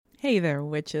Hey there,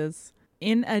 witches.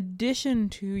 In addition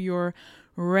to your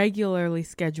regularly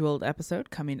scheduled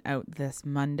episode coming out this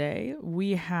Monday,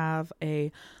 we have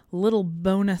a little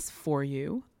bonus for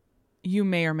you. You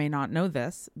may or may not know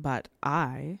this, but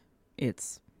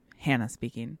it's Hannah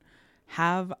speaking,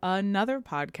 have another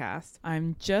podcast.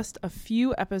 I'm just a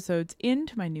few episodes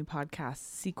into my new podcast,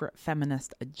 Secret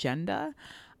Feminist Agenda.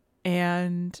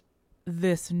 And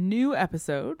this new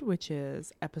episode, which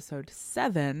is episode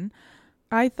 7,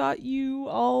 I thought you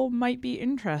all might be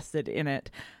interested in it.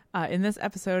 In this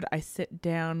episode, I sit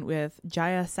down with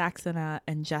Jaya Saxena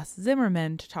and Jess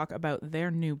Zimmerman to talk about their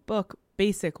new book,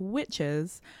 Basic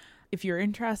Witches. If you're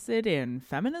interested in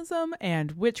feminism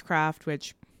and witchcraft,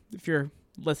 which if you're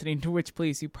listening to Witch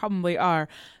Please, you probably are,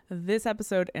 this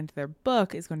episode and their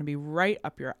book is going to be right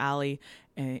up your alley,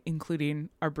 including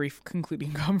our brief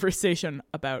concluding conversation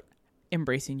about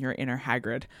embracing your inner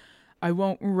Hagrid. I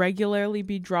won't regularly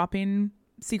be dropping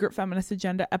Secret Feminist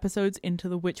Agenda episodes into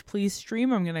the Witch Please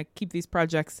stream. I'm going to keep these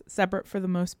projects separate for the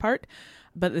most part,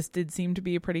 but this did seem to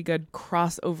be a pretty good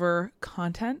crossover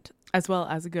content, as well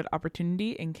as a good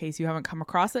opportunity, in case you haven't come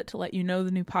across it, to let you know the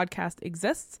new podcast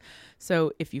exists.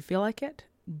 So if you feel like it,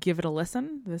 give it a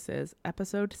listen. This is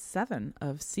episode 7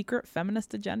 of Secret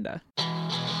Feminist Agenda.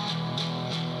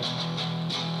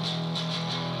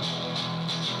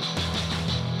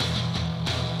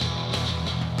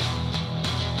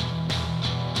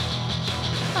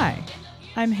 Hi,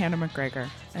 I'm Hannah McGregor,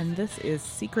 and this is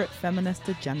Secret Feminist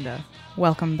Agenda.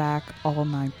 Welcome back, all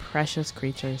my precious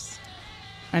creatures.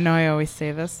 I know I always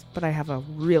say this, but I have a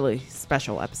really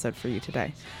special episode for you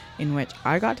today, in which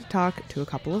I got to talk to a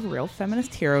couple of real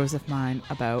feminist heroes of mine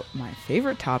about my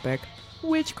favorite topic,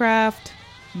 witchcraft.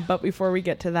 But before we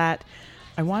get to that,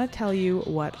 I want to tell you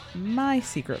what my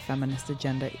Secret Feminist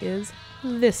Agenda is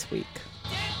this week.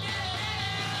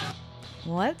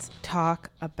 Let's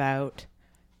talk about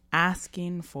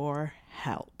asking for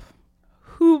help.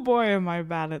 Whoo boy, am I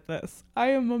bad at this.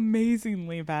 I am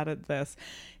amazingly bad at this.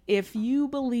 If you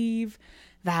believe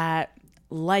that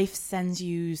life sends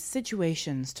you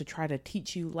situations to try to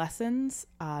teach you lessons,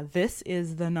 this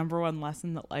is the number one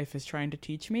lesson that life is trying to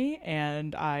teach me,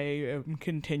 and I am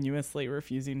continuously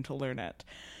refusing to learn it.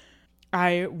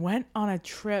 I went on a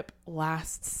trip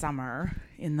last summer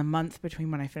in the month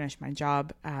between when I finished my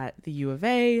job at the U of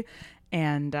A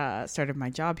and started my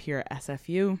job here at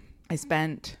SFU. I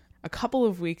spent a couple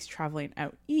of weeks traveling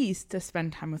out east to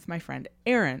spend time with my friend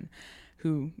Erin,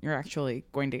 who you're actually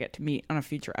going to get to meet on a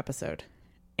future episode.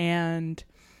 And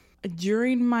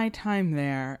during my time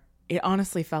there, it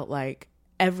honestly felt like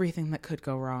everything that could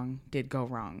go wrong did go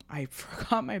wrong. I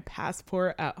forgot my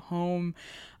passport at home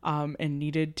and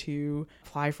needed to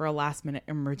apply for a last-minute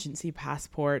emergency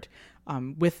passport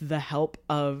with the help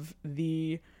of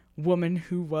the woman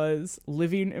who was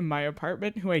living in my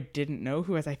apartment, who I didn't know,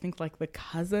 who was, I think, like the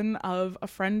cousin of a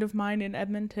friend of mine in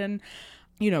Edmonton,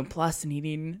 plus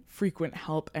needing frequent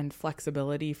help and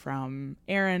flexibility from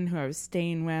Erin, who I was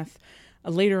staying with.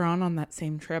 Later on that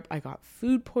same trip, I got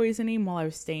food poisoning while I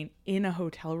was staying in a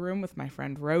hotel room with my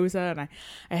friend Rosa, and I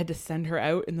had to send her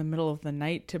out in the middle of the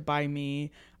night to buy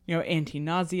me,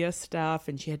 anti-nausea stuff,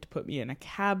 and she had to put me in a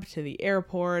cab to the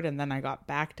airport, and then I got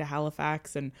back to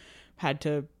Halifax and had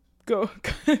to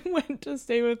went to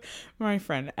stay with my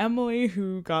friend Emily,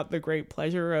 who got the great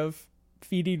pleasure of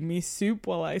feeding me soup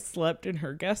while I slept in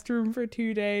her guest room for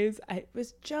 2 days. It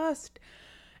was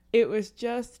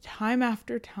just time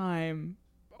after time,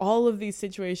 all of these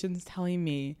situations telling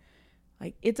me,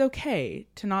 like, it's okay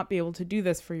to not be able to do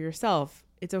this for yourself.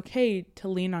 It's okay to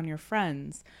lean on your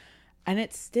friends. And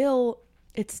it's still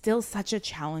such a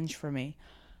challenge for me.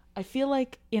 I feel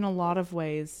like in a lot of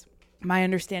ways, my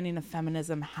understanding of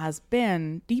feminism has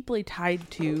been deeply tied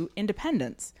to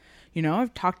independence.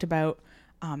 I've talked about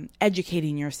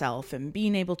educating yourself and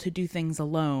being able to do things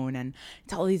alone, and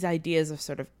it's all these ideas of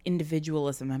sort of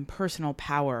individualism and personal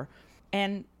power.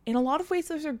 And in a lot of ways,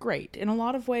 those are great. In a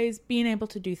lot of ways, being able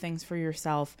to do things for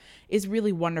yourself is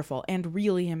really wonderful and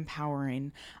really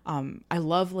empowering. I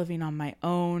love living on my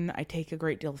own. I take a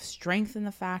great deal of strength in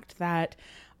the fact that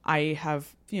I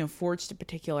have, forged a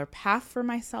particular path for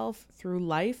myself through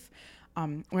life,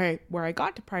 where I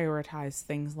got to prioritize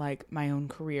things like my own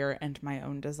career and my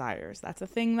own desires. That's a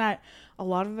thing that a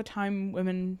lot of the time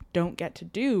women don't get to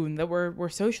do, and that we're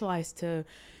socialized to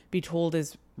be told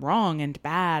is wrong and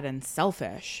bad and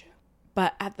selfish.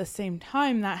 But at the same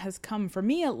time, that has come, for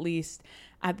me at least,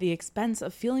 at the expense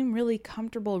of feeling really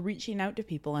comfortable reaching out to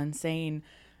people and saying,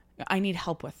 I need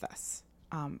help with this.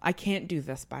 I can't do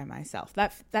this by myself.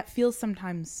 That feels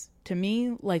sometimes to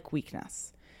me like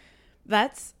weakness.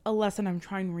 That's a lesson I'm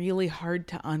trying really hard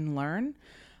to unlearn.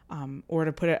 Or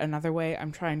to put it another way,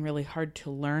 I'm trying really hard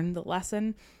to learn the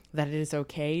lesson that it is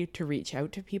okay to reach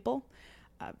out to people.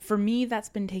 For me, that's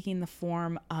been taking the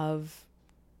form of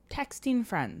texting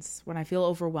friends when I feel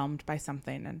overwhelmed by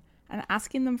something and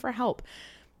asking them for help.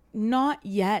 Not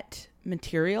yet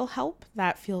material help.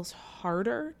 That feels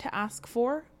harder to ask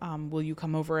for. Will you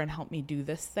come over and help me do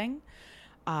this thing?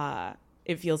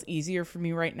 It feels easier for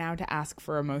me right now to ask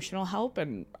for emotional help.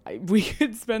 And we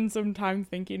could spend some time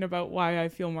thinking about why I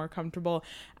feel more comfortable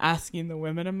asking the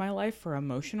women in my life for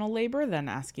emotional labor than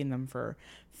asking them for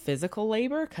physical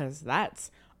labor, because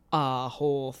that's a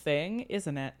whole thing,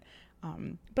 isn't it?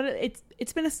 But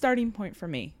it's been a starting point for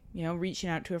me, reaching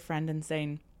out to a friend and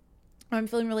saying, I'm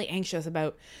feeling really anxious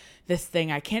about this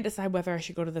thing. I can't decide whether I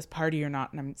should go to this party or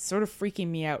not. And I'm sort of freaking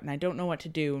me out and I don't know what to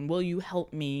do. And will you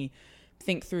help me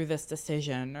think through this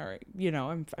decision? Or,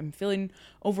 I'm feeling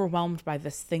overwhelmed by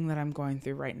this thing that I'm going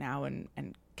through right now. And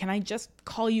can I just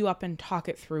call you up and talk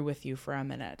it through with you for a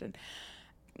minute? And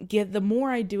the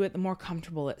more I do it, the more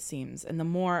comfortable it seems. And the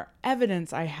more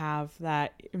evidence I have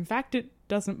that, in fact, it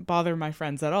doesn't bother my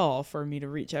friends at all for me to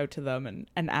reach out to them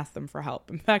and ask them for help.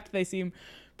 In fact, they seem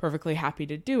perfectly happy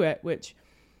to do it, which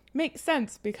makes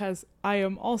sense because I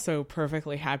am also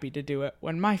perfectly happy to do it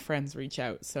when my friends reach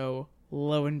out. So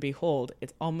lo and behold,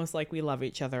 it's almost like we love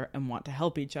each other and want to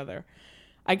help each other.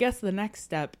 I guess the next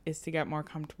step is to get more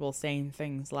comfortable saying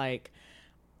things like,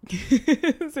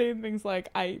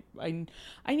 I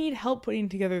need help putting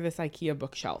together this IKEA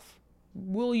bookshelf.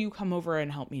 Will you come over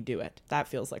and help me do it? That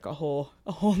feels like a whole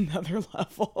nother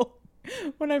level.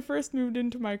 When I first moved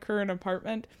into my current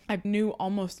apartment, I knew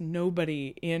almost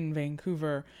nobody in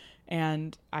Vancouver,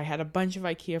 and I had a bunch of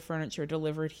IKEA furniture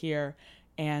delivered here,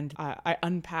 and I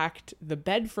unpacked the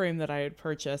bed frame that I had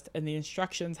purchased, and the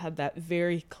instructions had that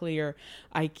very clear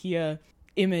IKEA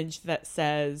image that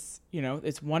says,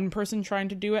 it's one person trying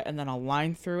to do it and then a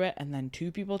line through it and then two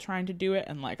people trying to do it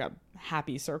and like a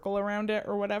happy circle around it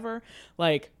or whatever.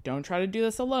 Like, don't try to do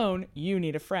this alone. You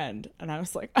need a friend. And I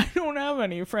was like, I don't have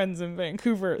any friends in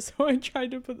Vancouver. So I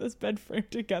tried to put this bed frame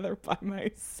together by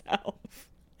myself.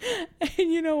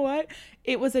 And you know what?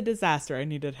 It was a disaster. I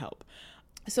needed help.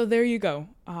 So there you go.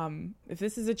 If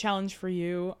this is a challenge for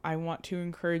you, I want to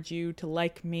encourage you to,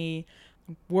 like me,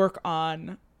 work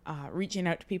on reaching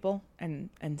out to people and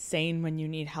saying when you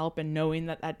need help, and knowing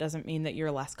that doesn't mean that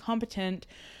you're less competent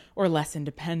or less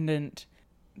independent.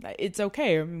 It's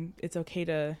okay. It's okay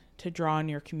to draw on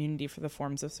your community for the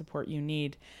forms of support you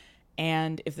need.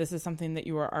 And if this is something that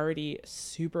you are already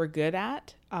super good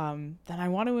at, then I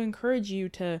want to encourage you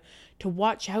to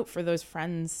watch out for those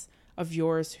friends of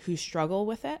yours who struggle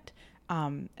with it,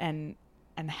 and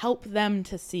help them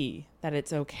to see that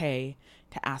it's okay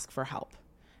to ask for help.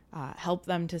 Help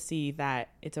them to see that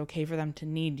it's okay for them to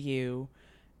need you,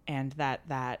 and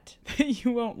that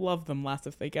you won't love them less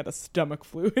if they get a stomach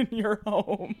flu in your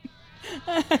home.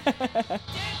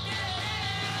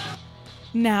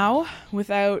 Now,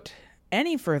 without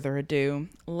any further ado,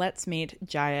 let's meet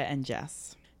Jaya and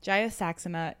Jess. Jaya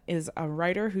Saxena is a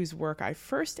writer whose work I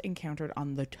first encountered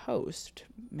on The Toast,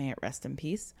 may it rest in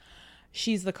peace.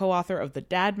 She's the co-author of the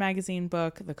Dad magazine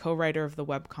book, the co-writer of the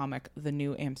webcomic The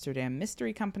New Amsterdam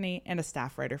Mystery Company, and a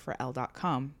staff writer for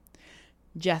Elle.com.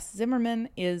 Jess Zimmerman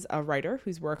is a writer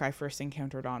whose work I first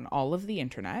encountered on all of the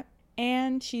internet,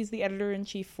 and she's the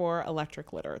editor-in-chief for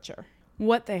Electric Literature.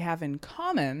 What they have in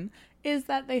common is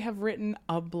that they have written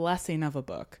a blessing of a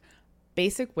book,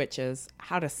 Basic Witches: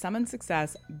 How to Summon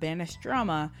Success, Banish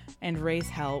Drama, and Raise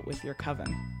Hell with Your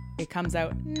Coven. It comes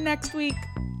out next week,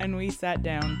 and we sat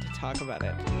down to talk about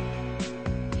it.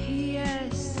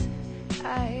 Yes,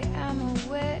 I am a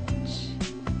witch,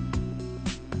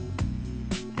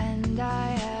 and I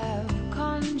have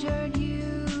conjured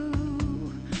you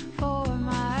for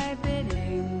my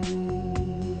bidding,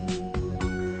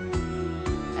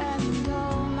 and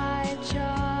all my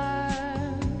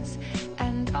charms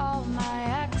and all my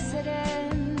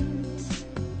accidents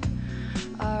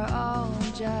are all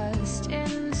just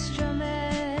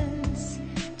instruments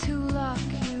to lock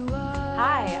you up.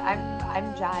 Hi,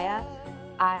 I'm Jaya.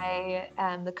 I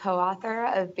am the co-author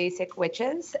of Basic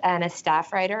Witches and a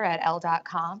staff writer at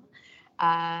Elle.com,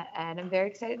 and I'm very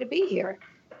excited to be here.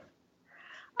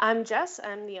 I'm Jess.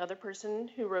 I'm the other person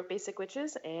who wrote Basic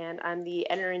Witches, and I'm the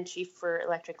editor-in-chief for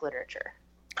Electric Literature.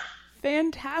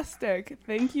 Fantastic.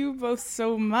 Thank you both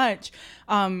so much.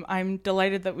 I'm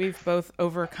delighted that we've both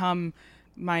overcome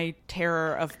my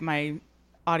terror of my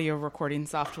audio recording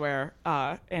software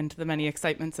and the many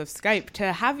excitements of Skype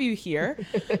to have you here.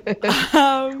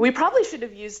 We probably should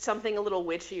have used something a little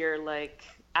witchier, like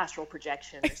astral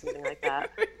projection or something like that.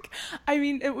 I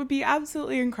mean, it would be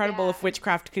absolutely incredible Yeah. if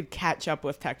witchcraft could catch up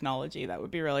with technology. That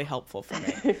would be really helpful for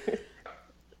me.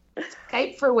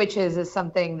 Skype for witches is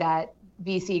something that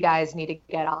VC guys need to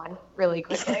get on really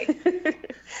quickly.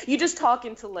 You just talk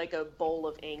into like a bowl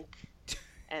of ink,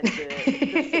 and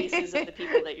the faces of the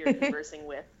people that you're conversing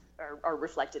with are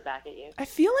reflected back at you. I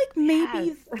feel like maybe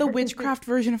Yes. the witchcraft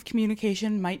version of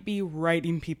communication might be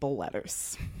writing people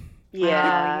letters.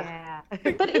 Yeah. Oh,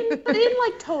 yeah. But in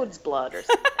like Toad's blood or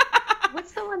something.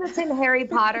 What's the one that's in Harry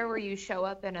Potter where you show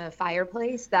up in a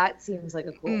fireplace? That seems like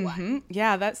a cool one.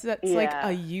 Yeah, that's like Yeah.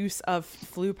 a use of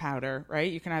flu powder, right?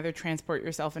 You can either transport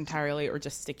yourself entirely or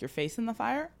just stick your face in the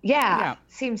fire. Yeah,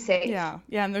 seems safe. Yeah,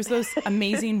 and there's those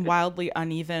amazing, wildly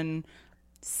uneven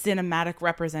cinematic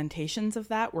representations of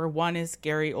that, where one is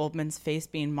Gary Oldman's face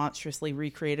being monstrously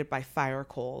recreated by fire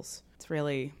coals. It's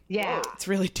really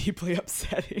deeply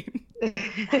upsetting.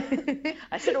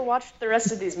 I should have watched the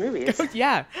rest of these movies.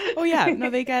 Yeah. Oh yeah.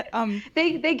 No, they get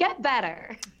They get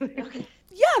better.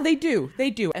 Yeah, they do. They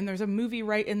do. And there's a movie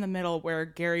right in the middle where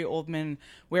Gary Oldman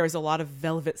wears a lot of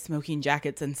velvet smoking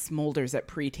jackets and smolders at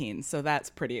preteens. So that's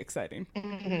pretty exciting.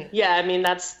 Yeah, I mean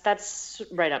that's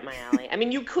right up my alley. I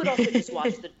mean, you could also just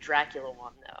watch the Dracula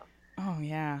one though. Oh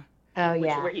yeah. Oh,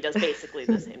 yeah. Where he does basically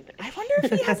the same thing. I wonder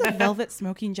if he has a velvet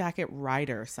smoking jacket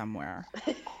rider somewhere.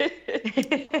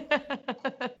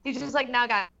 He's just like, no,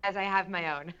 guys, I have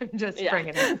my own. Just Yeah. bring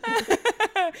it in.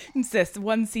 Insist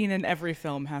one scene in every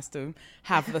film has to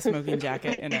have the smoking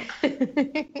jacket in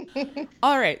it.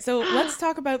 All right, so let's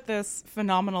talk about this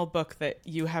phenomenal book that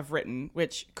you have written,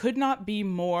 which could not be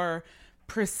more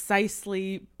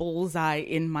precisely bullseye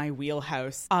in my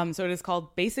wheelhouse. So it is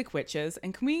called Basic Witches.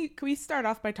 And can we start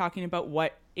off by talking about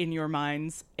what, in your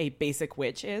minds, a basic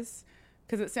witch is?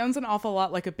 Because it sounds an awful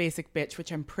lot like a basic bitch,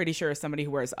 which I'm pretty sure is somebody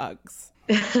who wears Uggs.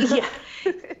 Yeah.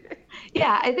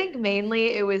 Yeah, I think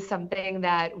mainly it was something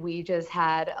that we just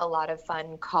had a lot of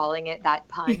fun calling it that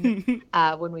pun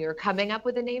when we were coming up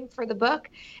with a name for the book.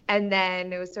 And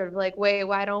then it was sort of like, wait,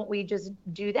 why don't we just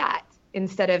do that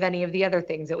instead of any of the other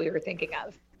things that we were thinking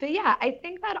of? But yeah, I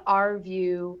think that our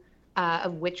view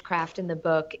of witchcraft in the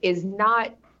book is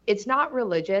it's not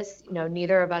religious. You know,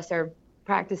 neither of us are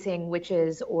practicing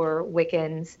witches or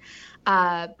Wiccans,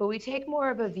 but we take more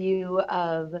of a view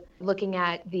of looking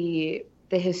at the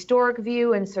historic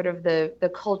view and sort of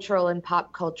the cultural and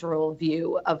pop cultural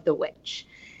view of the witch,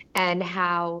 and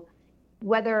how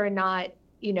whether or not,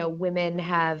 you know, women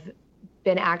have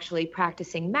been actually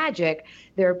practicing magic,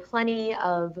 there are plenty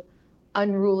of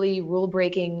unruly,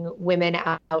 rule-breaking women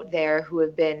out there who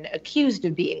have been accused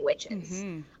of being witches.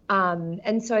 Mm-hmm.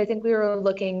 And so I think we were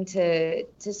looking to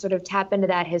sort of tap into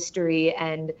that history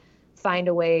and find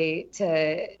a way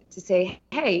to say,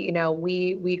 hey, you know,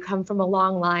 we come from a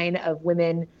long line of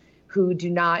women who do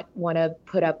not want to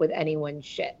put up with anyone's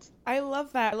shit. I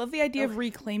love that. I love the idea of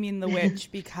reclaiming the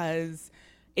witch because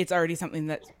it's already something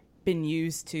that's been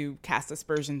used to cast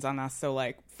aspersions on us. So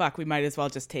like, fuck, we might as well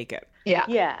just take it. Yeah.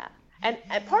 Yeah. And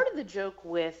part of the joke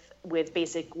with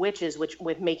Basic Witches, which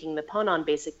with making the pun on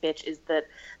Basic Bitch, is that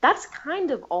that's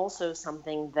kind of also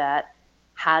something that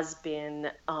has been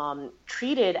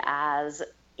treated as,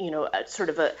 you know,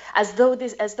 as though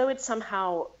it's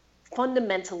somehow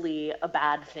fundamentally a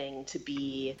bad thing to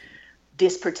be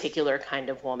this particular kind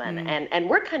of woman. And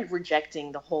we're kind of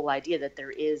rejecting the whole idea that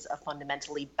there is a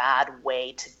fundamentally bad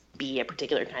way to be a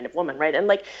particular kind of woman, right? And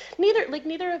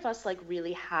neither of us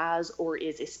really has or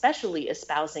is especially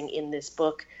espousing in this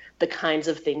book the kinds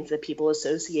of things that people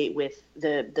associate with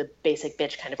the basic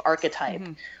bitch kind of archetype.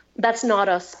 Mm-hmm. That's not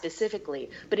us specifically,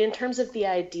 but in terms of the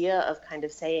idea of kind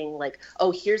of saying like,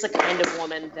 oh, here's a kind of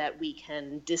woman that we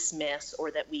can dismiss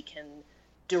or that we can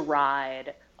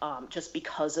deride just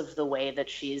because of the way that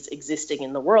she's existing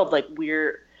in the world, like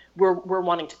we're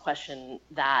wanting to question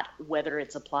that, whether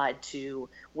it's applied to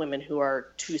women who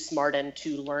are too smart and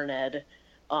too learned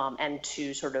and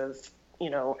too sort of, you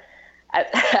know,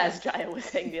 as Jaya was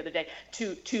saying the other day,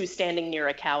 too standing near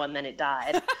a cow and then it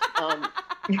died.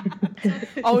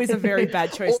 Always a very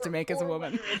bad choice to make as a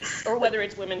woman. Or whether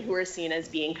it's women who are seen as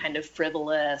being kind of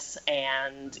frivolous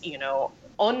and, you know,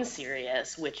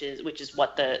 unserious, which is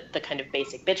what the kind of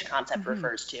basic bitch concept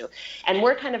refers to. And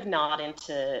we're kind of not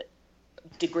into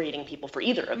degrading people for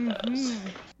either of those.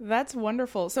 That's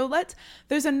wonderful. So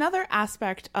there's another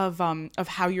aspect of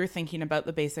how you're thinking about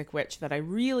the basic witch that I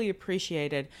really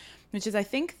appreciated, which is I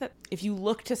think that if you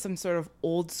look to some sort of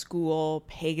old school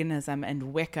paganism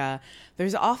and Wicca,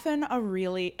 there's often a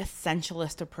really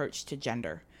essentialist approach to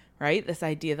gender, right? This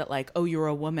idea that like, oh, you're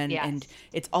a woman and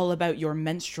it's all about your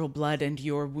menstrual blood and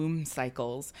your womb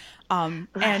cycles. And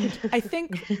I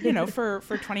think, you know, for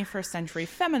 21st century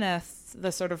feminists,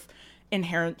 the sort of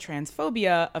inherent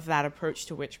transphobia of that approach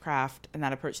to witchcraft and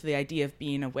that approach to the idea of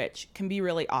being a witch can be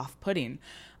really off-putting.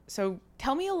 So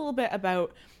tell me a little bit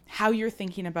about how you're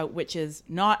thinking about witches,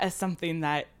 not as something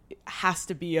that has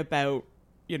to be about,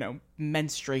 you know,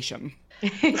 menstruation.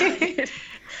 I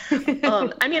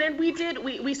mean, and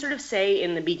we sort of say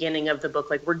in the beginning of the book,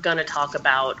 like, we're going to talk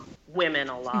about women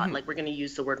a lot, like we're going to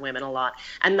use the word women a lot.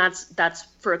 And that's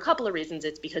for a couple of reasons.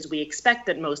 It's because we expect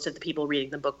that most of the people reading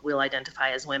the book will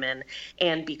identify as women,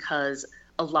 and because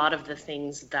a lot of the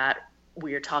things that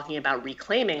we're talking about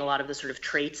reclaiming, a lot of the sort of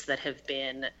traits that have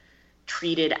been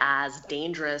treated as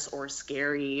dangerous or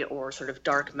scary or sort of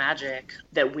dark magic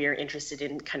that we're interested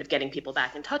in kind of getting people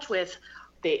back in touch with,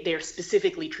 they're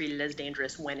specifically treated as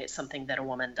dangerous when it's something that a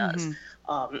woman does.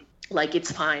 Like,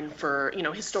 it's fine for, you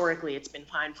know, historically it's been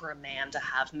fine for a man to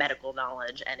have medical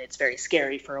knowledge, and it's very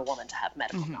scary for a woman to have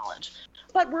medical knowledge.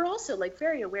 But we're also like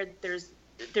very aware that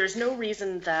there's no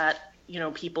reason that, you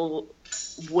know, people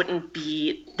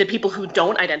who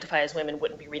don't identify as women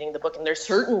wouldn't be reading the book. And there's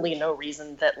certainly no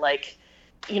reason that, like,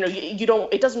 you know,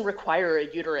 it doesn't require a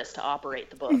uterus to operate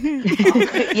the book.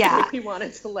 We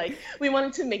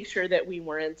wanted to make sure that we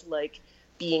weren't like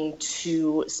being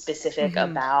too specific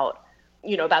about,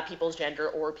 you know, about people's gender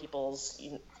or people's,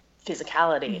 you know,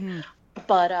 physicality.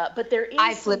 But there is,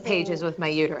 I flip pages with my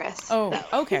uterus. Oh,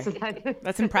 okay.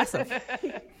 That's impressive.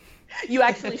 You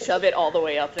actually shove it all the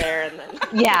way up there, and then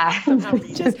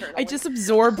I just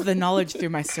absorb the knowledge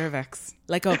through my cervix,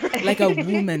 like a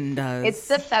woman does. It's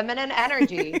the feminine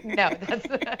energy. No, that's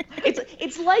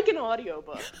it's like an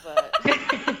audiobook, but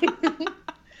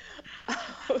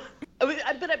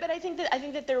but I think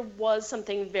that there was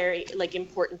something very like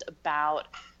important about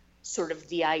sort of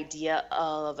the idea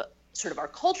of sort of our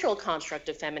cultural construct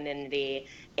of femininity,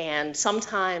 and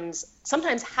sometimes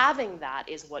having that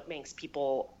is what makes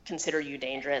people consider you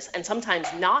dangerous, and sometimes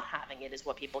not having it is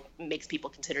what makes people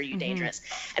consider you dangerous.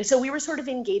 And so we were sort of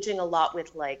engaging a lot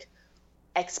with like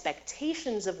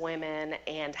expectations of women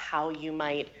and how you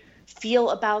might feel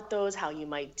about those, how you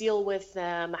might deal with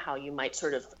them, how you might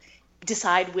sort of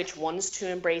decide which ones to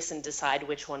embrace and decide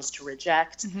which ones to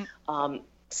reject.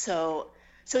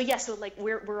 So like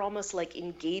we're almost like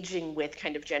engaging with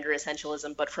kind of gender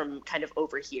essentialism, but from kind of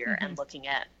over here and looking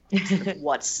at sort of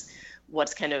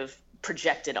what's kind of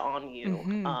projected on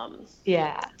you.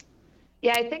 Yeah,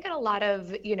 I think in a lot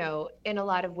of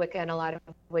Wicca and a lot of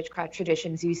witchcraft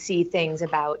traditions, you see things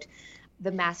about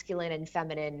the masculine and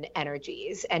feminine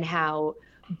energies and how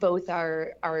both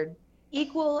are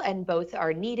equal and both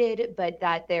are needed, but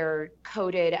that they're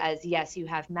coded as, yes, you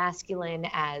have masculine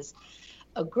as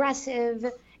aggressive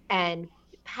and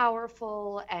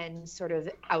powerful and sort of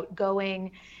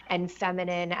outgoing, and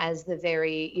feminine as the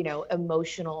very, you know,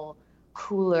 emotional,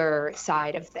 cooler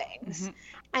side of things.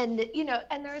 And, you know,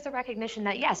 and there is a recognition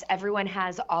that, yes, everyone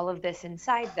has all of this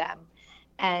inside them.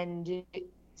 And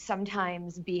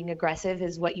sometimes being aggressive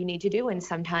is what you need to do, and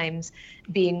sometimes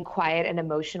being quiet and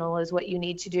emotional is what you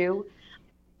need to do.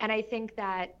 And I think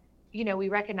that, you know, we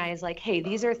recognize like, hey,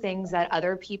 these are things that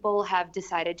other people have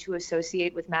decided to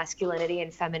associate with masculinity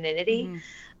and femininity.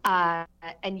 And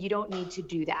you don't need to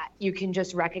do that. You can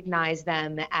just recognize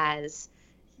them as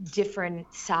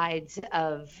different sides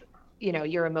of, you know,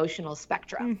 your emotional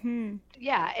spectrum.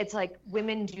 Yeah, it's like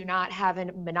women do not have a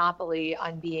monopoly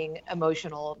on being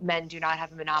emotional. Men do not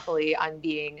have a monopoly on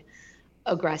being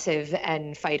aggressive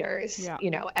and fighters. You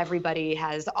know, everybody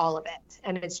has all of it,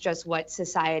 and it's just what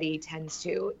society tends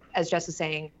to, as Jess was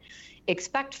saying,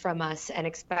 expect from us, and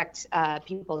expect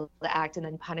people to act and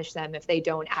then punish them if they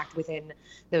don't act within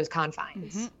those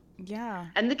confines.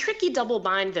 And the tricky double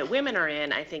bind that women are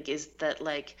in, I think, is that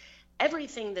like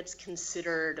everything that's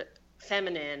considered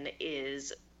feminine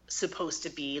is supposed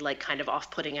to be like kind of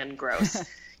off-putting and gross.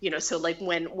 You know, so like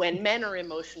when men are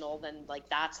emotional, then like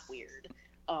that's weird.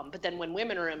 But then when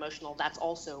women are emotional, that's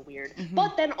also weird.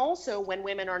 But then also when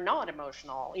women are not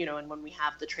emotional, you know, and when we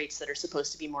have the traits that are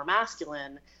supposed to be more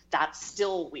masculine, that's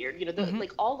still weird. You know,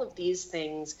 like all of these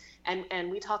things. And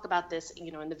we talk about this,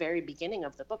 you know, in the very beginning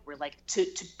of the book, we're like, to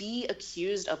be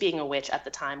accused of being a witch at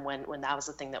the time when that was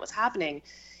the thing that was happening,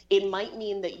 it might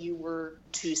mean that you were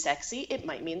too sexy. It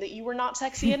might mean that you were not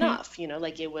sexy enough. You know,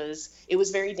 like it was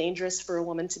very dangerous for a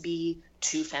woman to be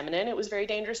too feminine. It was very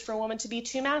dangerous for a woman to be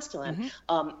too masculine.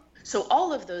 So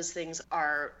all of those things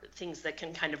are things that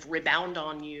can kind of rebound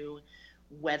on you,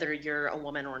 whether you're a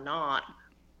woman or not,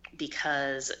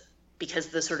 because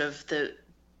the sort of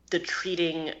the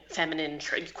treating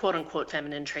quote unquote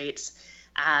feminine traits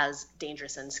as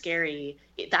dangerous and scary,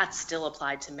 that's still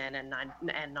applied to men and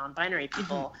non-binary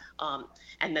people.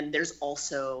 And then there's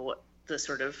also the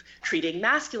sort of treating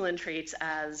masculine traits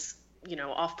as,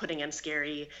 off-putting and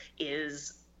scary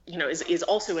is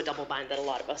also a double bind that a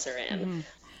lot of us are in.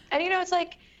 And it's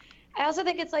like, I also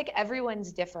think it's like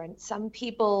everyone's different. Some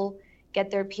people get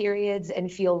their periods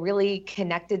and feel really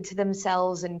connected to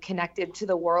themselves and connected to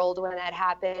the world when that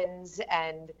happens.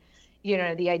 And,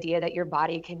 the idea that your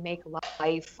body can make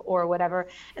life or whatever.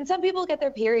 And some people get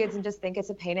their periods and just think it's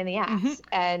a pain in the ass.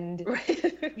 And,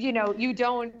 you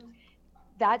don't,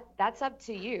 that's up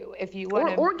to you if you want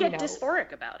to. Or get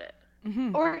dysphoric about it.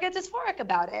 Or get dysphoric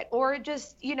about it, or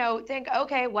just, think,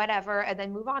 okay, whatever, and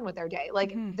then move on with their day.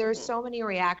 Like, there's so many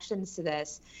reactions to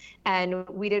this, and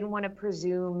we didn't want to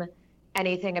presume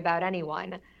anything about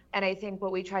anyone. And I think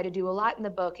what we try to do a lot in the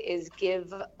book is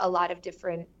give a lot of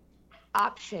different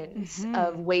options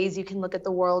of ways you can look at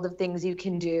the world, of things you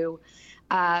can do,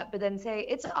 but then say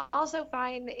it's also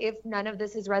fine if none of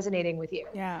this is resonating with you.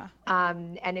 Yeah.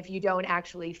 And if you don't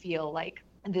actually feel like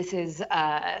this is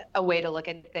a way to look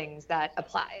at things that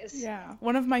applies. Yeah.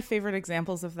 One of my favorite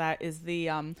examples of that is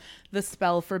the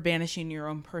spell for banishing your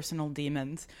own personal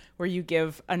demons, where you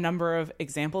give a number of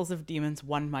examples of demons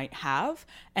one might have,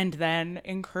 and then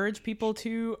encourage people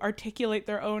to articulate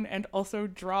their own and also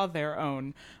draw their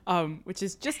own, which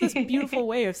is just this beautiful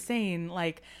way of saying,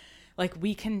 like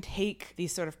we can take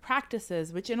these sort of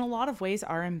practices, which in a lot of ways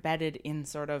are embedded in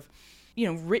sort of,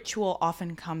 ritual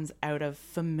often comes out of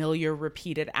familiar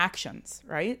repeated actions,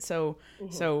 right? So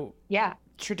yeah,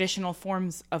 traditional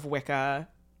forms of Wicca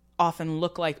often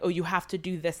look like, oh, you have to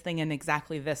do this thing in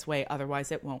exactly this way,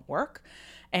 otherwise it won't work.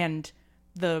 And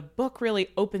the book really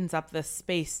opens up this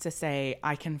space to say,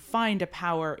 I can find a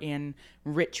power in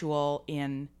ritual,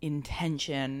 in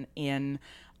intention, in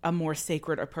a more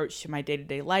sacred approach to my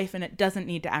day-to-day life, and it doesn't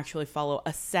need to actually follow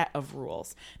a set of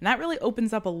rules. And that really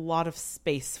opens up a lot of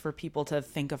space for people to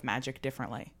think of magic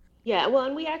differently. Yeah, well,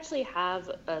 and we actually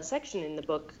have a section in the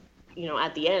book,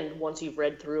 at the end, once you've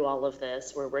read through all of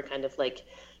this, where we're kind of like,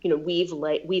 we've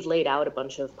laid out a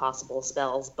bunch of possible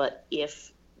spells, but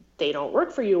if they don't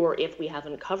work for you, or if we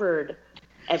haven't covered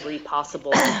every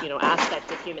possible,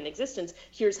 aspect of human existence,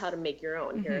 here's how to make your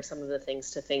own. Here are some of the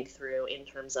things to think through in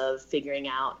terms of figuring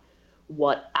out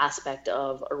what aspect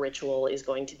of a ritual is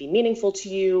going to be meaningful to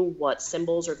you, what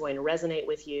symbols are going to resonate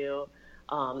with you.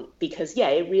 Because,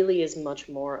 it really is much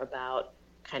more about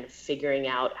kind of figuring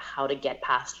out how to get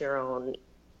past your own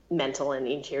mental and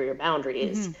interior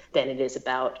boundaries than it is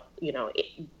about,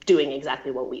 doing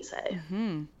exactly what we say.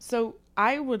 So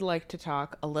I would like to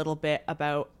talk a little bit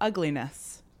about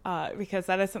ugliness, because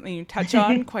that is something you touch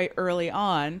on quite early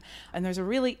on. And there's a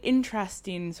really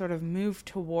interesting sort of move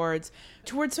towards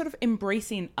sort of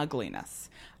embracing ugliness.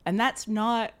 And that's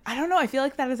not, I don't know, I feel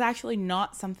like that is actually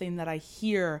not something that I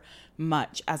hear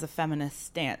much as a feminist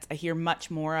stance. I hear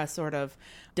much more a sort of,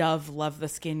 Dove, love the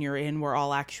skin you're in, we're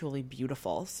all actually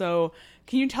beautiful. So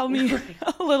can you tell me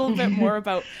a little bit more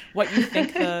about what you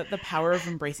think the power of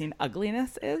embracing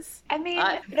ugliness is? I mean,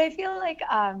 but I feel like,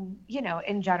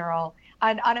 in general,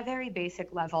 on a very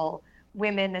basic level,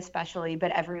 women especially,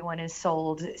 but everyone is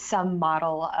sold some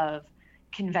model of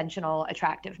conventional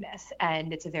attractiveness.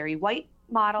 And it's a very white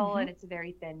model and it's a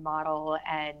very thin model.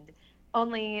 And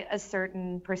only a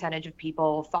certain percentage of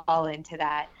people fall into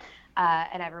that,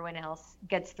 and everyone else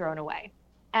gets thrown away.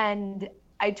 And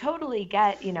I totally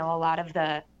get, a lot of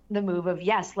the move of,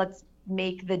 yes, let's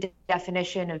make the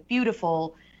definition of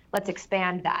beautiful, let's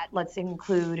expand that. Let's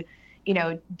include,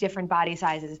 different body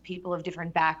sizes, people of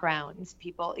different backgrounds,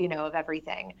 people, of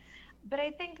everything. But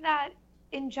I think that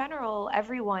in general,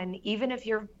 everyone, even if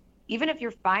you're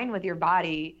fine with your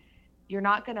body, you're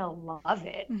not going to love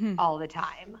it all the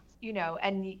time,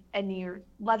 and you're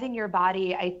loving your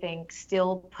body, I think,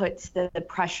 still puts the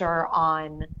pressure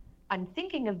on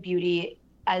thinking of beauty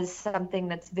as something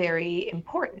that's very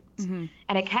important.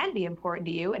 And it can be important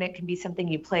to you, and it can be something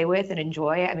you play with and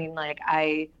enjoy. I mean, like,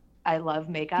 I love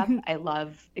makeup. I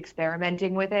love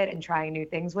experimenting with it and trying new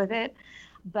things with it,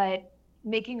 but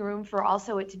making room for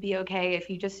also it to be okay if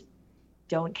you just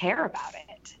don't care about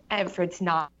it, and if it's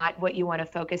not what you want to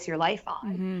focus your life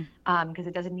on, because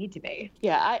it doesn't need to be.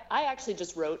 Yeah, I actually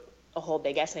just wrote a whole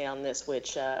big essay on this,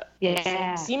 which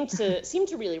seemed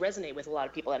to really resonate with a lot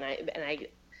of people, and I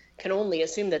can only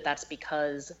assume that that's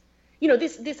because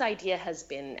this idea has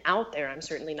been out there. I'm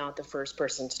certainly not the first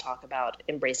person to talk about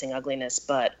embracing ugliness,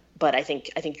 but I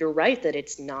think you're right that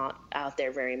it's not out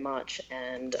there very much,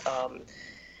 and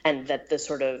that the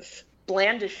sort of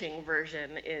blandishing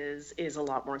version is a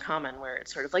lot more common, where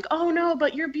it's sort of like, oh no,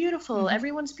 but you're beautiful,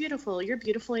 everyone's beautiful, you're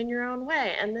beautiful in your own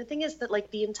way. And the thing is that, like,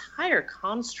 the entire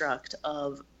construct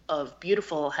of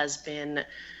beautiful has been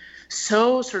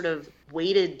so sort of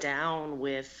weighted down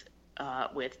with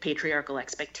patriarchal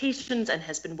expectations, and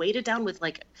has been weighted down with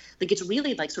like it's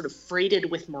really like sort of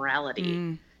freighted with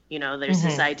morality. You know, there's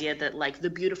this idea that like the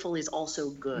beautiful is also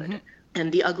good,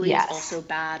 and the ugly is also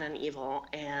bad and evil.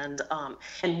 And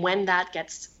when that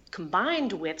gets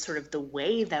combined with sort of the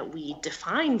way that we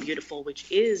define beautiful,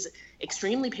 which is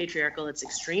extremely patriarchal, it's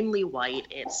extremely white,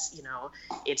 it's, you know,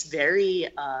 it's very,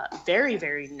 very,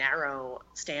 very narrow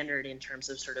standard in terms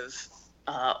of sort of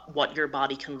what your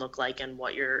body can look like and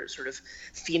what your sort of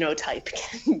phenotype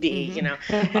can be, you know.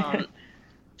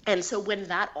 And so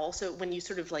when you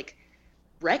sort of like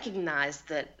recognize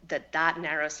that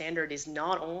narrow standard is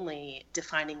not only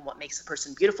defining what makes a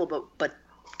person beautiful, but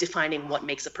defining what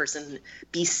makes a person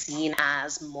be seen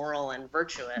as moral and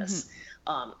virtuous,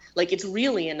 like it's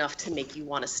really enough to make you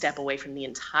want to step away from the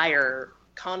entire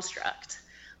construct.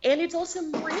 And it's also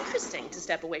more interesting to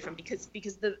step away from, because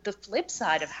the flip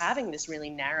side of having this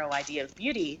really narrow idea of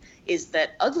beauty is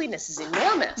that ugliness is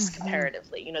enormous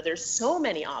comparatively. You know, there's so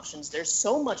many options. There's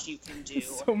so much you can do.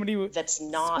 So many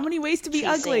ways to be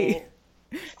ugly.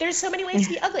 There's so many ways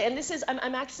to be ugly. And this is,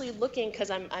 I'm actually looking, because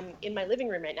I'm in my living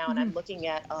room right now, and I'm looking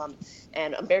at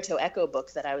an Umberto Eco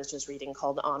book that I was just reading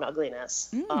called On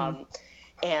Ugliness.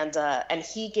 And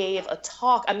he gave a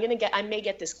talk. I may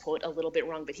get this quote a little bit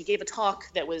wrong, but he gave a talk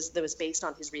that was based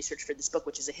on his research for this book,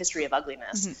 which is A History of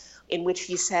Ugliness, in which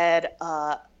he said,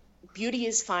 beauty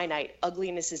is finite,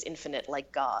 ugliness is infinite,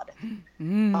 like God.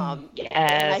 And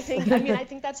I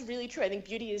think that's really true. I think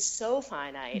beauty is so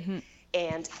finite.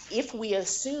 And if we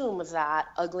assume that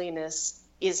ugliness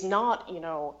is not, you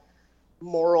know,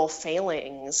 moral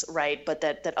failings, right, but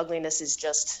that ugliness is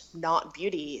just not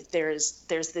beauty, there's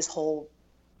this whole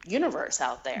universe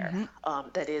out there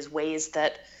that is ways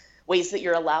that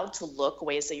you're allowed to look,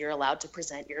 ways that you're allowed to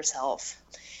present yourself.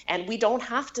 And we don't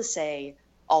have to say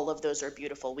all of those are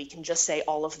beautiful. We can just say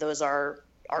all of those are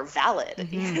valid.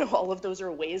 You know, all of those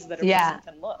are ways that a person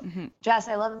can look. Jess,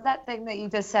 I love that thing that you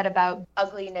just said about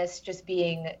ugliness just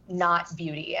being not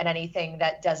beauty, and anything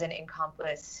that doesn't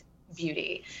encompass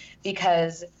beauty,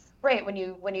 because right, when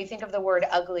you think of the word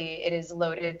ugly, it is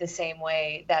loaded the same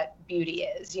way that beauty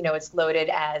is. You know, it's loaded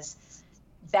as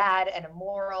bad and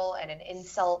immoral and an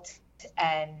insult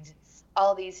and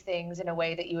all these things in a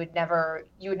way that you would never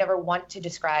want to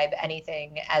describe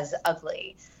anything as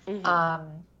ugly.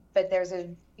 But there's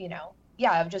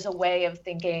just a way of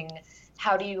thinking,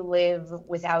 how do you live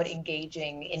without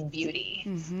engaging in beauty,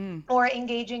 or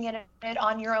engaging in it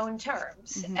on your own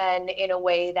terms, and in a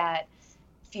way that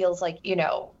feels like, you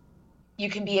know, you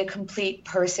can be a complete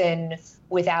person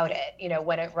without it, you know,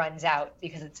 when it runs out,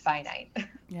 because it's finite.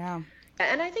 Yeah.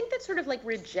 And I think that's sort of like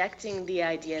rejecting the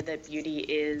idea that beauty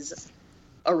is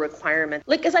a requirement.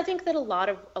 Like, because I think that a lot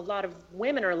of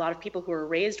women, or a lot of people who are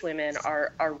raised women,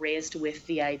 are raised with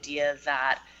the idea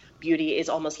that beauty is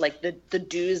almost like the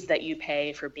dues that you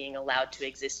pay for being allowed to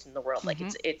exist in the world. Like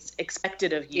it's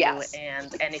expected of you,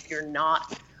 and if you're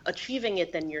not achieving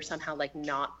it, then you're somehow like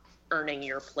not earning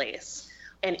your place.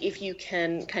 And if you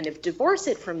can kind of divorce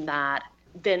it from that,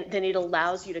 then it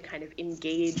allows you to kind of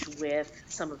engage with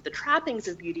some of the trappings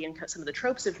of beauty and some of the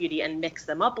tropes of beauty, and mix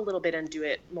them up a little bit and do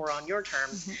it more on your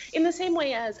terms, in the same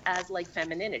way as like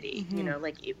femininity. You know,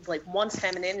 like once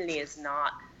femininity is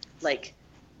not like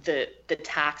the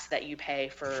tax that you pay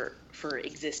for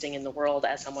existing in the world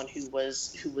as someone who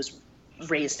was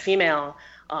raised female,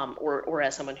 or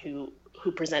as someone who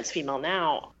presents female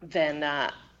now,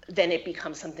 then it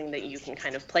becomes something that you can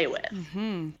kind of play with.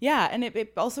 Yeah, and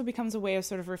it also becomes a way of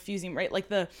sort of refusing, right? Like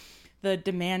the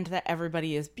demand that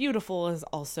everybody is beautiful is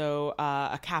also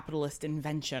a capitalist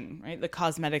invention, right? The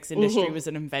cosmetics industry was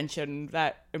an invention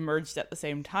that emerged at the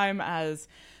same time as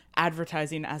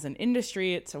advertising as an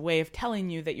industry. It's a way of telling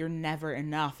you that you're never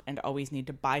enough and always need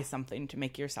to buy something to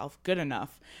make yourself good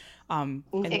enough.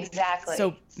 Exactly.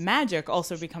 So magic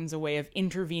also becomes a way of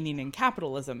intervening in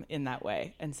capitalism in that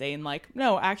way, and saying like,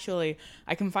 no, actually,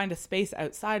 I can find a space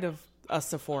outside of a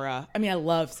Sephora. I mean, I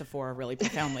love Sephora really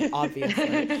profoundly,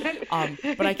 obviously.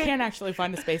 But I can actually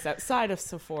find a space outside of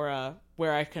Sephora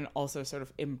where I can also sort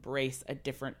of embrace a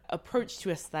different approach to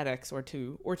aesthetics, or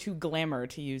to glamour,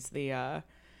 to use the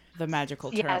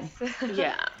magical term.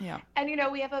 Yes. Yeah. And you know,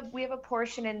 we have a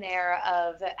portion in there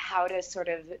of how to sort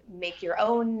of make your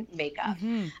own makeup,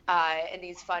 in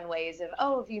these fun ways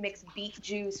of, if you mix beet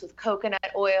juice with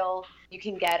coconut oil, you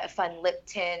can get a fun lip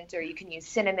tint, or you can use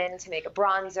cinnamon to make a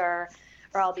bronzer,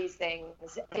 or all these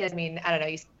things. I mean, I don't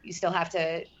know, you still have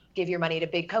to give your money to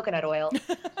big coconut oil,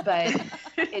 but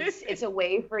it's a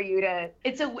way for you to,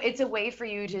 it's a way for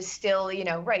you to still, you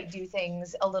know, do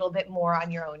things a little bit more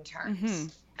on your own terms. Mm-hmm.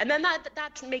 And then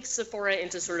that makes Sephora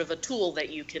into sort of a tool that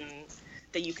you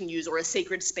can use, or a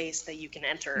sacred space that you can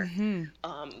enter,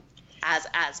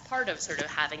 as part of sort of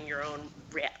having your own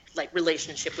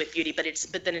relationship with beauty.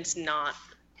 But then it's not,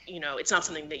 you know, it's not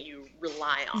something that you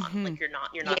rely on. Like you're not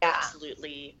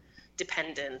absolutely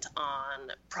dependent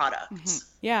on products.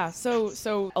 Yeah.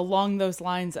 So along those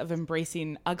lines of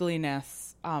embracing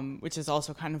ugliness, which is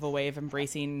also kind of a way of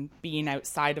embracing being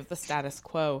outside of the status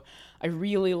quo, I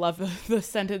really love the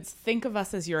sentence, "Think of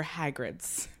us as your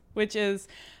Hagrids," which is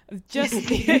just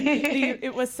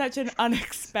it was such an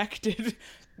unexpected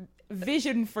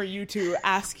vision for you to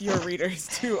ask your readers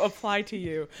to apply to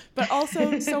you, but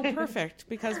also so perfect,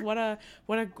 because what a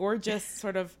gorgeous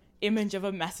sort of image of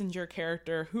a messenger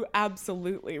character who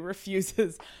absolutely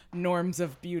refuses norms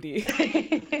of beauty.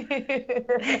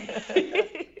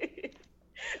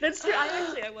 That's true.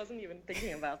 I wasn't even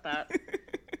thinking about that.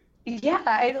 Yeah,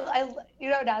 I you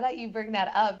know, now that you bring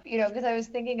that up, you know, because I was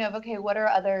thinking of, okay, what are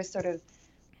other sort of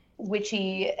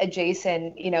witchy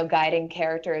adjacent, you know, guiding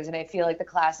characters? And I feel like the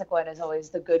classic one is always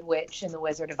the Good Witch in The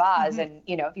Wizard of Oz. And,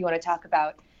 you know, if you want to talk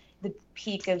about the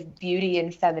peak of beauty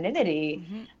and femininity,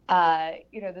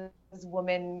 you know, this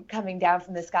woman coming down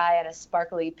from the sky in a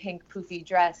sparkly pink poofy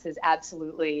dress is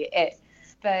absolutely it.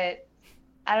 But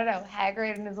I don't know,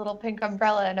 Hagrid and his little pink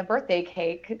umbrella and a birthday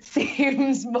cake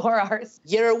seems more ours.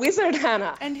 You're a wizard,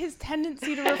 Hannah. And his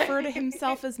tendency to refer to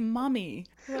himself as mummy.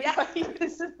 Yeah.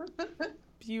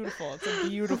 Beautiful. It's a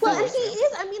beautiful. Well, and he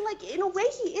is. I mean, like, in a way,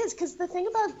 he is, because the thing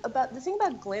about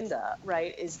Glinda,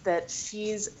 right, is that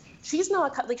she's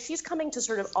not, like, she's coming to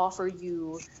sort of offer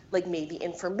you, like, maybe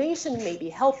information, maybe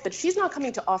help, but she's not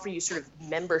coming to offer you sort of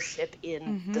membership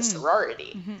in the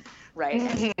sorority,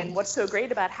 right? And what's so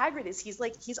great about Hagrid is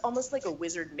he's almost like a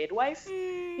wizard midwife,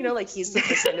 you know, like he's the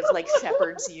person of, like,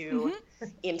 shepherds you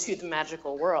into the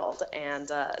magical world,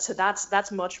 and so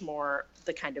that's much more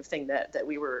the kind of thing that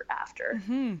we were after.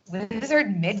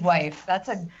 Wizard midwife.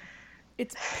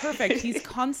 It's perfect. He's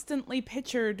constantly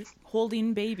pictured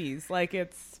holding babies. Like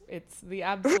it's the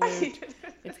absolute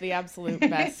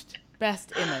best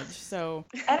image. So,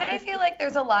 and I feel like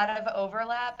there's a lot of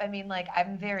overlap. I mean, like,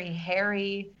 I'm very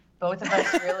hairy. Both of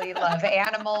us really love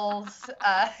animals.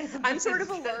 I'm sort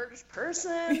of a large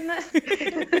person.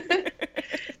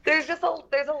 There's a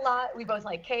lot. We both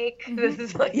like cake. This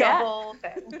is like the whole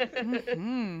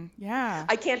thing. Yeah.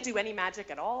 I can't do any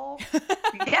magic at all.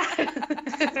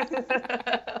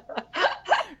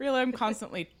 Really, I'm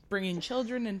constantly bringing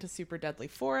children into super deadly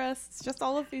forests. Just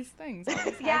all of these things.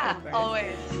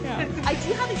 Always. Yeah. I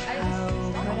do have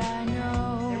But I know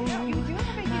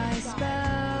my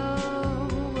spell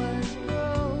was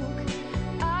broke.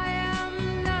 I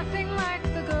am nothing like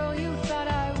the girl you thought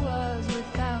I was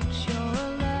without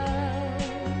your love.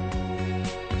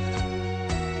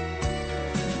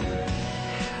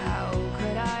 How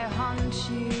could I haunt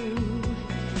you,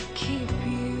 keep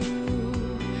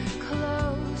you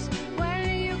close,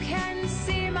 when you can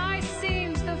see my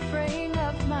seams, the fraying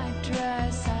of my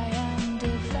dress? I am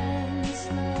defenseless.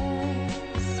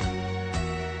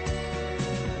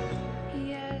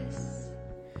 Yes.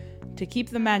 To keep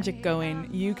the magic going,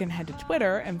 you can head to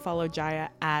Twitter and follow Jaya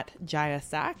at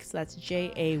JayaSax. That's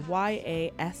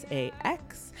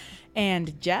JAYASAX.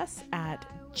 And Jess at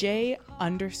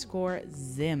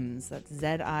J_Zims. That's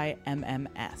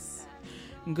ZIMMS.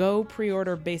 Go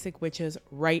pre-order Basic Witches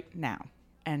right now.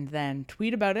 And then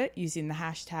tweet about it using the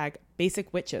hashtag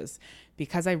 #BasicWitches,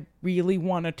 because I really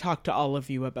want to talk to all of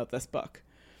you about this book.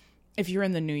 If you're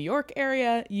in the New York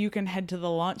area, you can head to the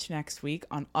launch next week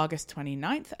on August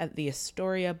 29th at the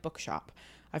Astoria Bookshop.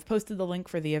 I've posted the link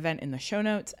for the event in the show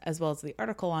notes, as well as the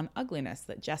article on ugliness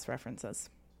that Jess references.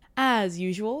 As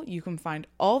usual, you can find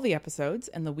all the episodes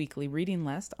and the weekly reading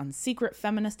list on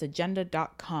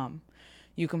secretfeministagenda.com.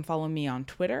 You can follow me on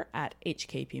Twitter at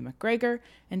HKPMcGregor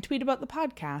and tweet about the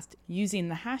podcast using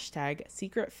the hashtag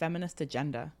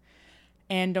secretfeministagenda.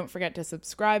 And don't forget to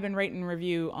subscribe and rate and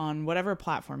review on whatever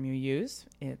platform you use.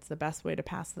 It's the best way to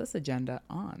pass this agenda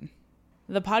on.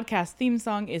 The podcast theme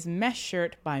song is Mesh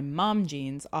Shirt by Mom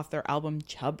Jeans off their album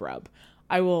Chub Rub.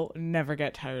 I will never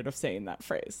get tired of saying that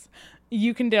phrase.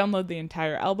 You can download the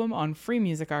entire album on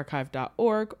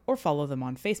freemusicarchive.org or follow them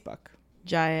on Facebook.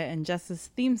 Jaya and Jess's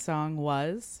theme song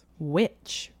was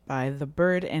Witch by The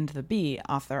Bird and the Bee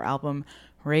off their album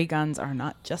Ray Guns Are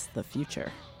Not Just the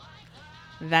Future.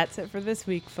 That's it for this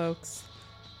week, folks.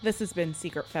 This has been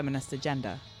Secret Feminist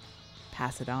Agenda.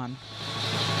 Pass it on.